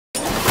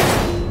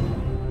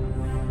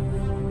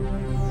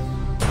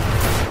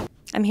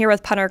I'm here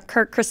with punter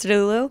Kirk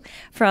Christodoulou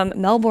from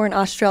Melbourne,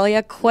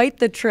 Australia. Quite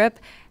the trip.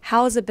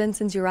 How has it been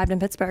since you arrived in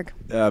Pittsburgh?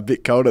 A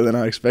bit colder than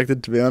I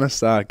expected, to be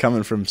honest.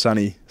 Coming from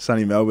sunny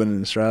Melbourne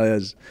in Australia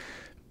has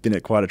been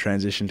quite a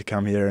transition to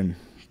come here and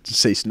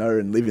see snow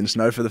and live in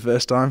snow for the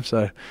first time.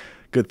 So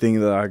good thing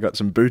that I got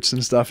some boots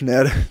and stuff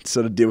now to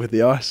sort of deal with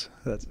the ice.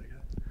 That's okay.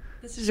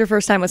 This is your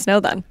first time with snow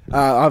then?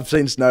 I've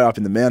seen snow up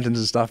in the mountains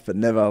and stuff, but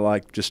never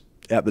like just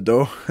out the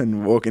door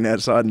and walking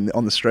outside and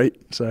on the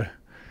street. So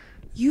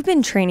you've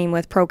been training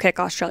with Pro Kick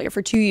Australia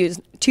for 2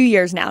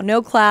 years now.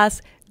 No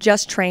class,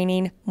 just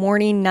training,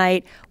 morning,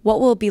 night. What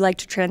will it be like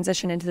to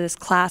transition into this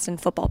class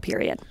and football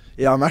period?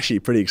 Yeah, I'm actually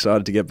pretty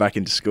excited to get back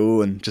into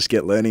school and just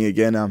get learning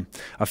again.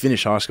 I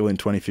finished high school in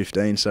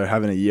 2015, so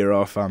having a year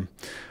off, I'm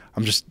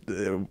just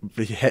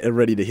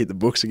ready to hit the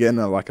books again.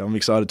 I'm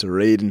excited to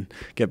read and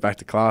get back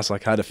to class. I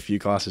had a few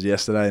classes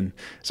yesterday, and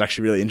it's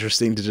actually really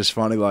interesting to just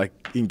finally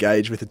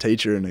engage with a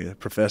teacher and a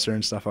professor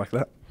and stuff like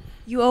that.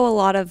 You owe a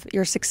lot of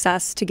your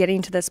success to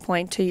getting to this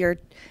point to your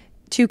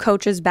two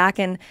coaches back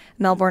in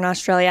Melbourne,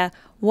 Australia.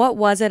 What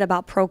was it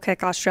about Pro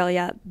Kick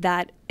Australia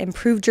that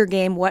improved your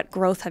game? What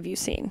growth have you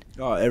seen?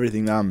 Oh,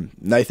 everything.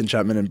 Nathan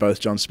Chapman and both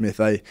John Smith,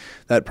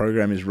 that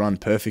program is run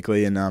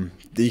perfectly, and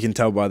you can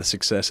tell by the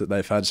success that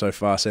they've had so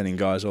far, sending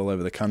guys all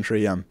over the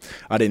country.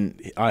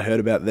 I heard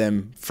about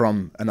them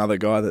from another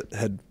guy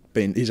that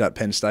he's at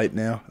Penn State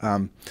now,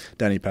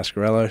 Danny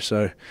Pasquarello.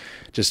 So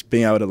just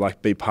being able to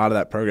be part of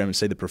that program and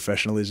see the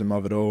professionalism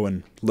of it all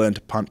and learn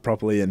to punt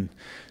properly and,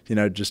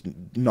 just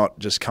not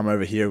just come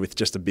over here with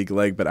just a big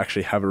leg, but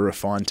actually have a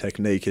refined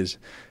technique has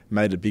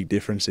made a big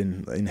difference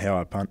in how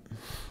I punt.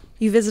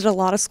 You visited a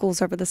lot of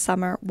schools over the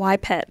summer. Why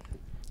Pitt?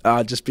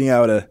 Just being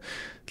able to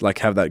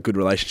have that good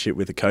relationship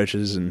with the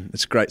coaches, and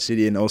it's a great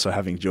city, and also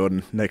having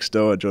Jordan next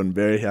door, Jordan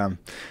Berry,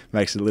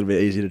 makes it a little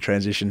bit easier to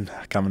transition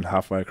coming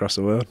halfway across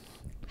the world.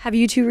 Have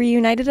you two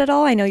reunited at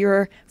all? I know you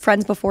were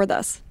friends before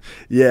this.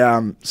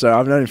 Yeah, so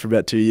I've known him for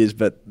about 2 years,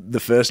 but the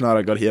first night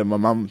I got here, my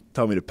mum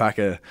told me to pack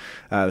a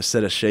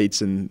set of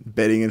sheets and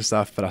bedding and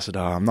stuff, but I said,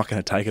 I'm not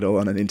going to take it all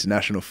on an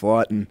international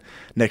flight, and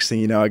next thing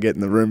you know, I get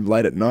in the room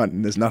late at night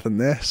and there's nothing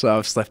there, so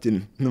I've slept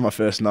in my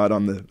first night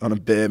on a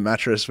bare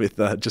mattress with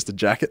just a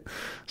jacket.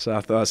 So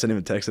I thought I sent him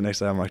a text the next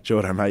day. I'm like,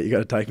 Jordan, mate, you got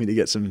to take me to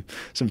get some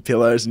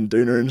pillows and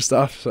doona and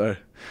stuff. So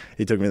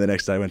he took me the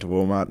next day, went to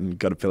Walmart and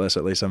got a pillow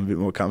so at least I'm a bit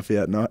more comfy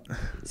at night.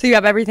 So you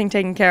have everything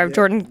taken care of. Yeah.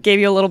 Jordan gave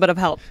you a little bit of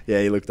help.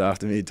 Yeah, he looked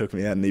after me. He took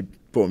me out and he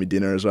bought me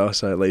dinner as well.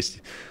 So at least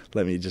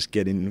let me just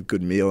get in a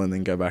good meal and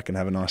then go back and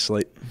have a nice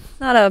sleep.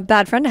 Not a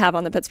bad friend to have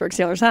on the Pittsburgh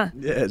Steelers, huh?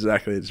 Yeah,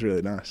 exactly. It's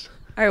really nice.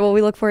 All right, well,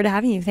 we look forward to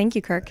having you. Thank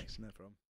you, Kirk. Thanks, no problem.